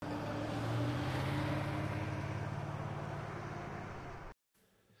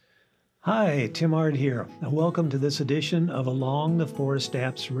Hi, Tim Ard here, and welcome to this edition of Along the Forest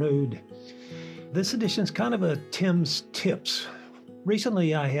Apps Road. This edition is kind of a Tim's Tips.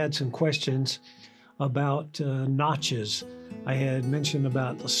 Recently, I had some questions about notches. I had mentioned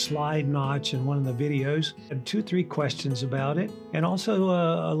about the slide notch in one of the videos. I had 2-3 questions about it, and also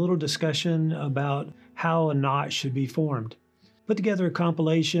a little discussion about how a notch should be formed. Put together a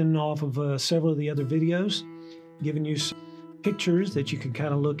compilation off of several of the other videos, giving you some pictures that you can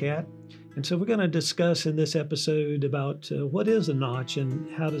kind of look at. And so we're going to discuss in this episode about what is a notch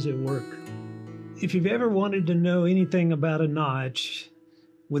and how does it work. If you've ever wanted to know anything about a notch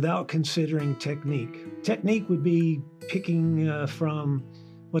without considering technique, technique would be picking from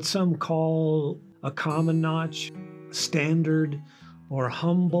what some call a common notch, standard, or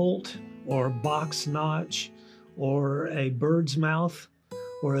Humboldt, or box notch, or a bird's mouth,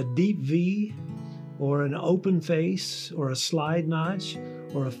 or a deep V, or an open face, or a slide notch,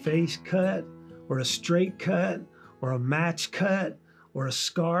 or a face cut, or a straight cut, or a match cut, or a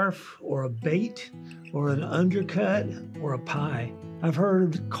scarf, or a bait, or an undercut, or a pie. I've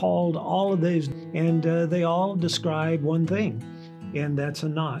heard called all of these, and they all describe one thing, and that's a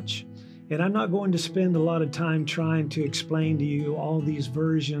notch. And I'm not going to spend a lot of time trying to explain to you all these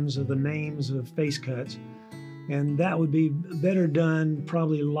versions of the names of face cuts, and that would be better done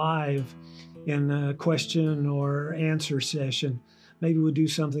probably live in a question or answer session. Maybe we'll do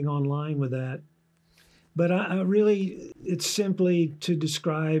something online with that. But it's simply to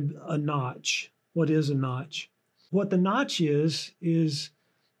describe a notch. What is a notch? What the notch is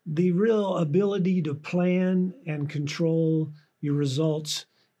the real ability to plan and control your results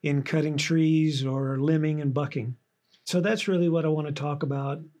in cutting trees or limbing and bucking. So that's really what I want to talk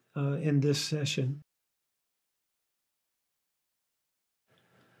about in this session.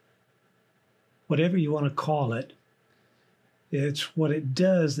 Whatever you want to call it, it's what it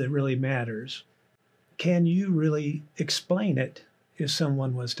does that really matters. Can you really explain it if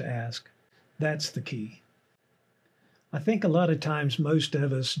someone was to ask? That's the key. I think a lot of times most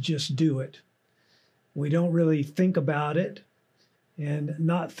of us just do it. We don't really think about it, and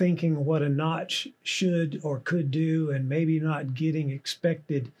not thinking what a notch should or could do, and maybe not getting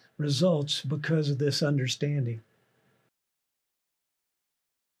expected results because of this understanding.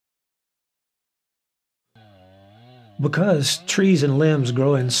 Because trees and limbs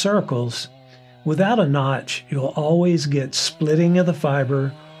grow in circles, without a notch, you'll always get splitting of the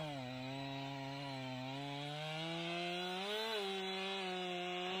fiber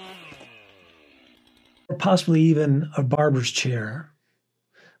or possibly even a barber's chair,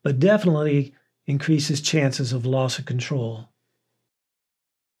 but definitely increases chances of loss of control.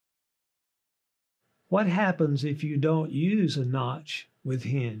 What happens if you don't use a notch with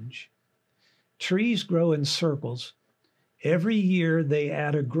hinge? Trees grow in circles. Every year they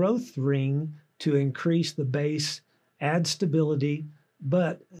add a growth ring to increase the base, add stability,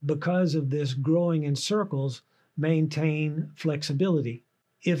 but because of this growing in circles, maintain flexibility.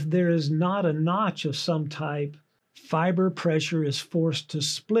 If there is not a notch of some type, fiber pressure is forced to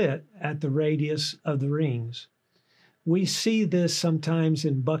split at the radius of the rings. We see this sometimes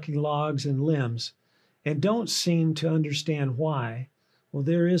in bucking logs and limbs and don't seem to understand why. Well,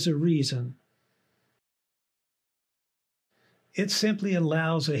 there is a reason. It simply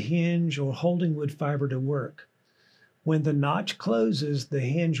allows a hinge or holding wood fiber to work. When the notch closes, the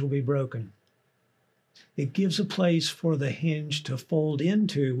hinge will be broken. It gives a place for the hinge to fold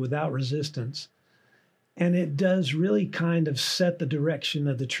into without resistance. And it does really kind of set the direction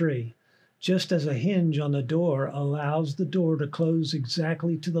of the tree, just as a hinge on the door allows the door to close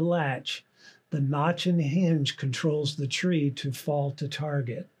exactly to the latch. The notch and hinge controls the tree to fall to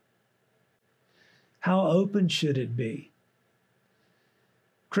target. How open should it be?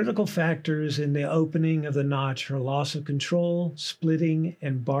 Critical factors in the opening of the notch are loss of control, splitting,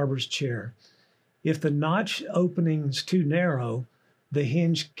 and barber's chair. If the notch opening is too narrow, the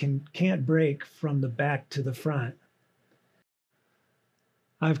hinge can't break from the back to the front.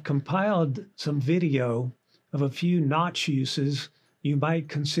 I've compiled some video of a few notch uses you might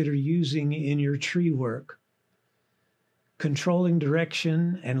consider using in your tree work. Controlling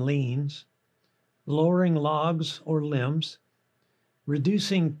direction and leans, lowering logs or limbs,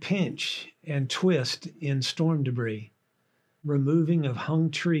 reducing pinch and twist in storm debris, removing of hung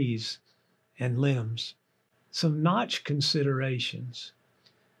trees and limbs. Some notch considerations.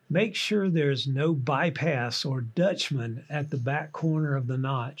 Make sure there's no bypass or Dutchman at the back corner of the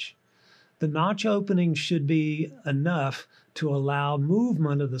notch. The notch opening should be enough to allow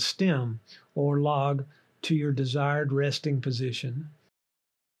movement of the stem or log to your desired resting position.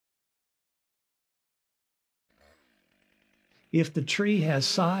 If the tree has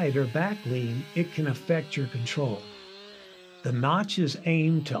side or back lean, it can affect your control. The notch is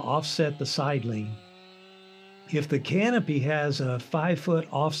aimed to offset the side lean. If the canopy has a 5-foot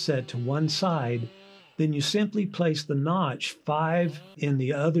offset to one side, then you simply place the notch 5 in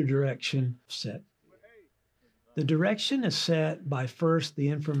the other direction set. The direction is set by first the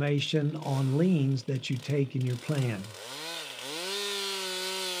information on leans that you take in your plan.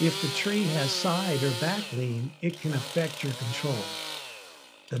 If the tree has side or back lean, it can affect your control.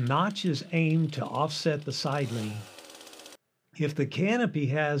 The notch is aimed to offset the side lean. If the canopy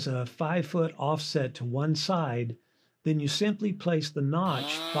has a 5-foot offset to one side, then you simply place the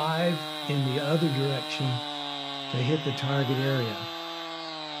notch 5 in the other direction to hit the target area.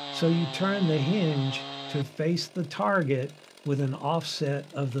 So you turn the hinge to face the target with an offset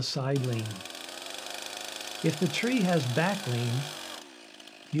of the side lean. If the tree has back lean,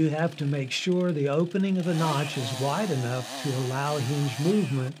 you have to make sure the opening of the notch is wide enough to allow hinge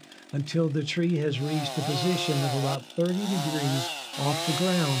movement until the tree has reached a position of about 30 degrees off the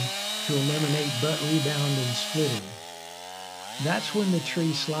ground to eliminate butt rebound and splitting. That's when the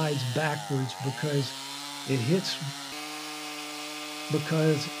tree slides backwards because its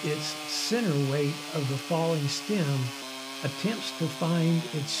center weight of the falling stem attempts to find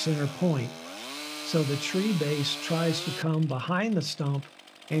its center point. So the tree base tries to come behind the stump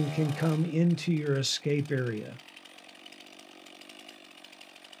and can come into your escape area.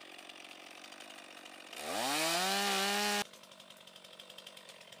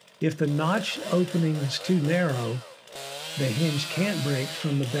 If the notch opening is too narrow, the hinge can't break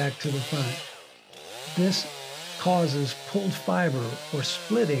from the back to the front. This causes pulled fiber or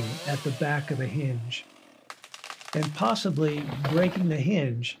splitting at the back of the hinge, and possibly breaking the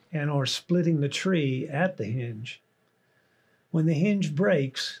hinge and or splitting the tree at the hinge. When the hinge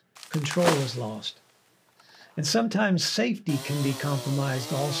breaks, control is lost. And sometimes safety can be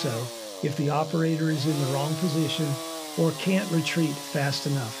compromised also if the operator is in the wrong position or can't retreat fast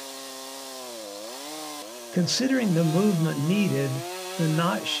enough. Considering the movement needed, the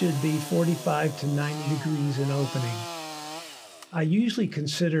notch should be 45 to 90 degrees in opening. I usually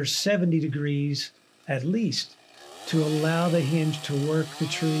consider 70 degrees at least to allow the hinge to work the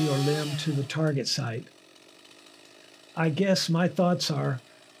tree or limb to the target site. I guess my thoughts are,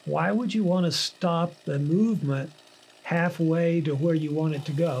 why would you want to stop the movement halfway to where you want it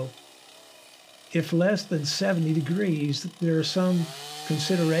to go? If less than 70 degrees, there are some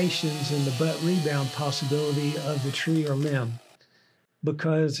considerations in the butt rebound possibility of the tree or limb,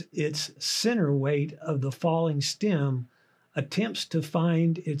 because its center weight of the falling stem attempts to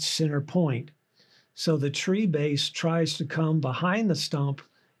find its center point. So the tree base tries to come behind the stump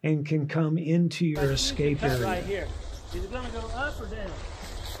and can come into your escape area. Right here. Is it going to go up or down?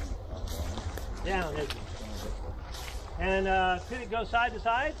 Down, isn't it? And could it go side to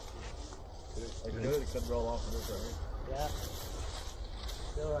side? It could roll off of this right here. Yeah.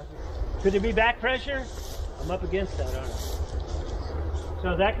 Still right here. Could there be back pressure? I'm up against that, aren't I?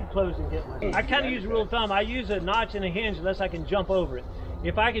 So that could close and get my... I kind of use a rule of thumb. I use a notch and a hinge unless I can jump over it.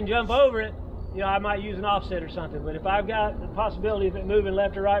 If I can jump over it, you know, I might use an offset or something. But if I've got the possibility of it moving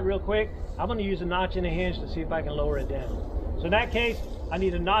left or right real quick, I'm going to use a notch and a hinge to see if I can lower it down. So in that case, I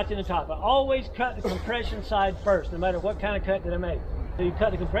need a notch in the top. I always cut the compression side first, no matter what kind of cut that I make. So you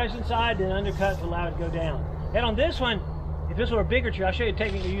cut the compression side, then undercut to allow it to go down. And on this one, if this were a bigger tree, I'll show you a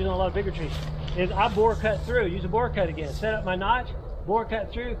technique we use on a lot of bigger trees, is I bore cut through, use a bore cut again, set up my notch, bore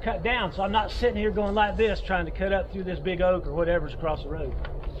cut through, cut down. So I'm not sitting here going like this, trying to cut up through this big oak or whatever's across the road.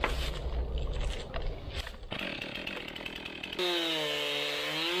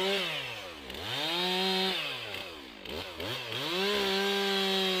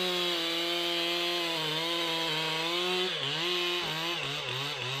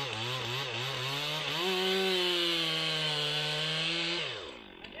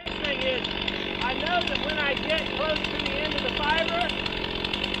 I know that when I get close to the end of the fiber,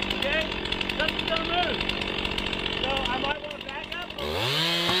 okay, something's going to move. So I might want to back up.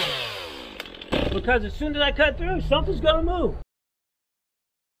 Because as soon as I cut through, something's going to move.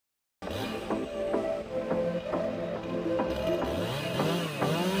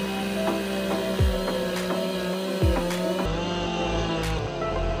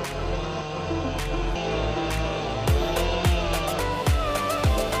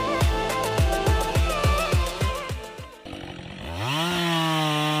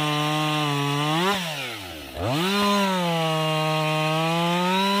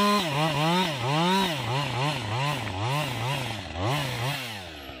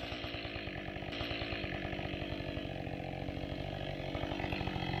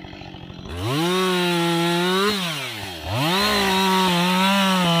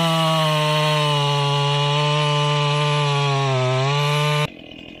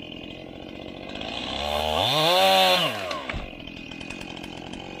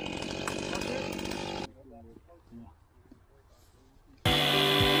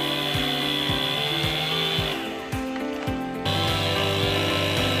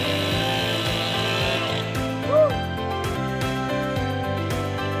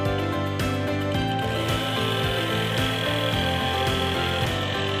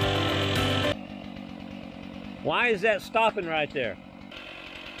 Why is that stopping right there?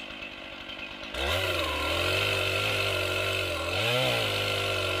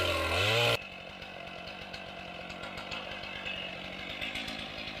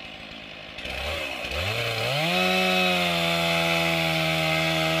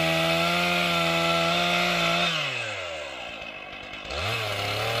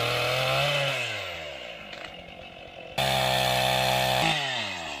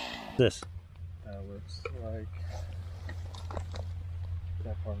 This. That looks like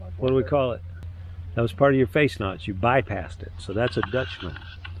that part of my What do we call it? That was part of your face notch. You bypassed it. So that's a Dutchman.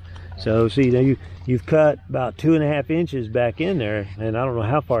 So see, now you've cut about 2.5 inches back in there, and I don't know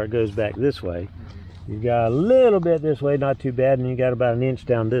how far it goes back this way. You've got a little bit this way, not too bad, and you got about 1 inch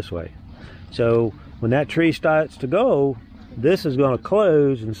down this way. So when that tree starts to go, this is going to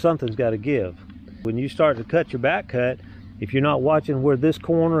close and something's got to give. When you start to cut your back cut, if you're not watching where this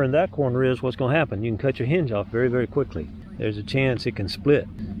corner and that corner is, what's going to happen? You can cut your hinge off very, very quickly. There's a chance it can split.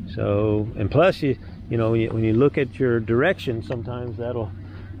 So, and plus, you know, when you look at your direction, sometimes that'll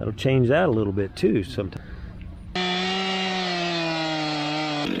change that a little bit too. Sometimes.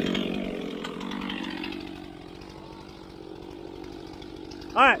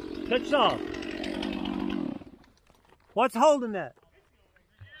 All right, cut this off. What's holding that?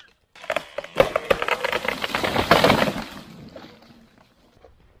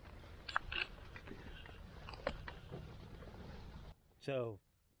 So,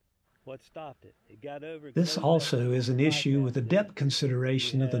 what stopped it? It got over. This also is an issue with the depth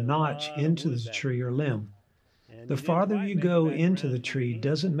consideration of the notch into the tree or limb. The farther you go into the tree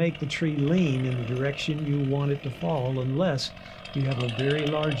doesn't make the tree lean in the direction you want it to fall unless you have a very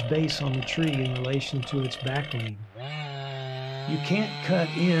large base on the tree in relation to its back lean. You can't cut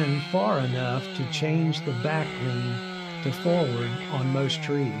in far enough to change the back lean to forward on most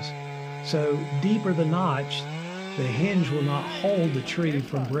trees. So deeper the notch, the hinge will not hold the tree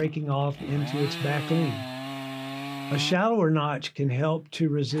from breaking off into its back lean. A shallower notch can help to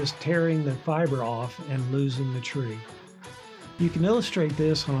resist tearing the fiber off and losing the tree. You can illustrate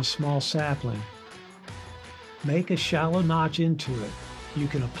this on a small sapling. Make a shallow notch into it. You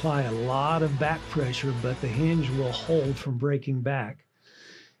can apply a lot of back pressure, but the hinge will hold from breaking back.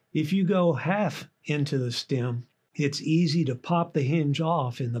 If you go half into the stem, it's easy to pop the hinge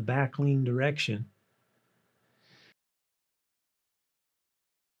off in the back lean direction.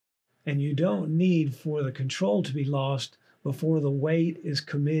 And you don't need for the control to be lost before the weight is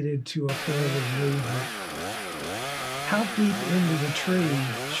committed to a forward movement. How deep into the tree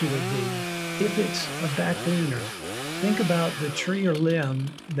should it be? If it's a back leaner, think about the tree or limb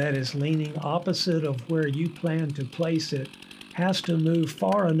that is leaning opposite of where you plan to place it has to move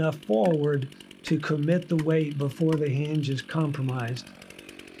far enough forward to commit the weight before the hinge is compromised.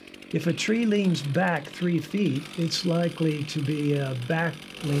 If a tree leans back 3 feet, it's likely to be a back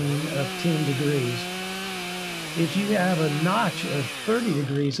lean of 10 degrees. If you have a notch of 30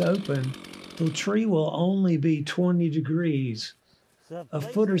 degrees open, the tree will only be 20 degrees, a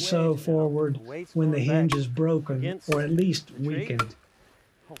foot or so forward when the hinge is broken or at least weakened.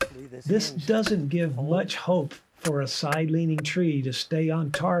 This doesn't give much hope for a side-leaning tree to stay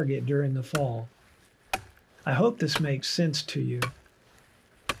on target during the fall. I hope this makes sense to you.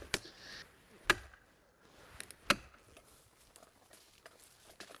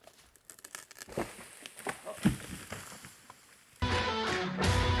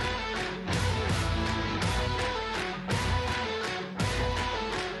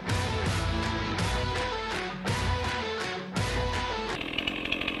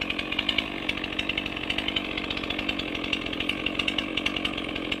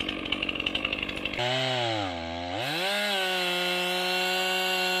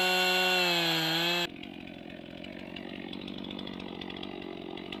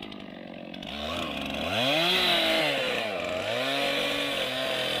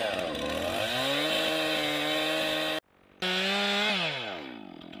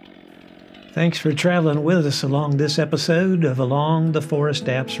 Thanks for traveling with us along this episode of Along the Forest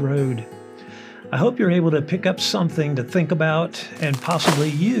Apps Road. I hope you're able to pick up something to think about and possibly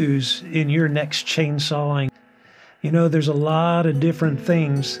use in your next chainsawing. You know, there's a lot of different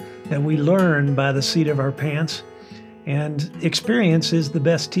things that we learn by the seat of our pants, and experience is the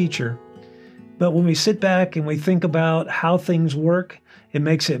best teacher. But when we sit back and we think about how things work, it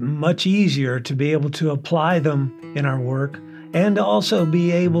makes it much easier to be able to apply them in our work and also be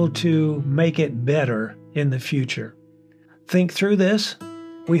able to make it better in the future. Think through this.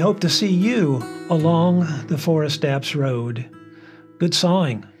 We hope to see you along the Forest Apps Road. Good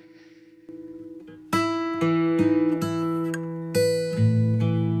sawing.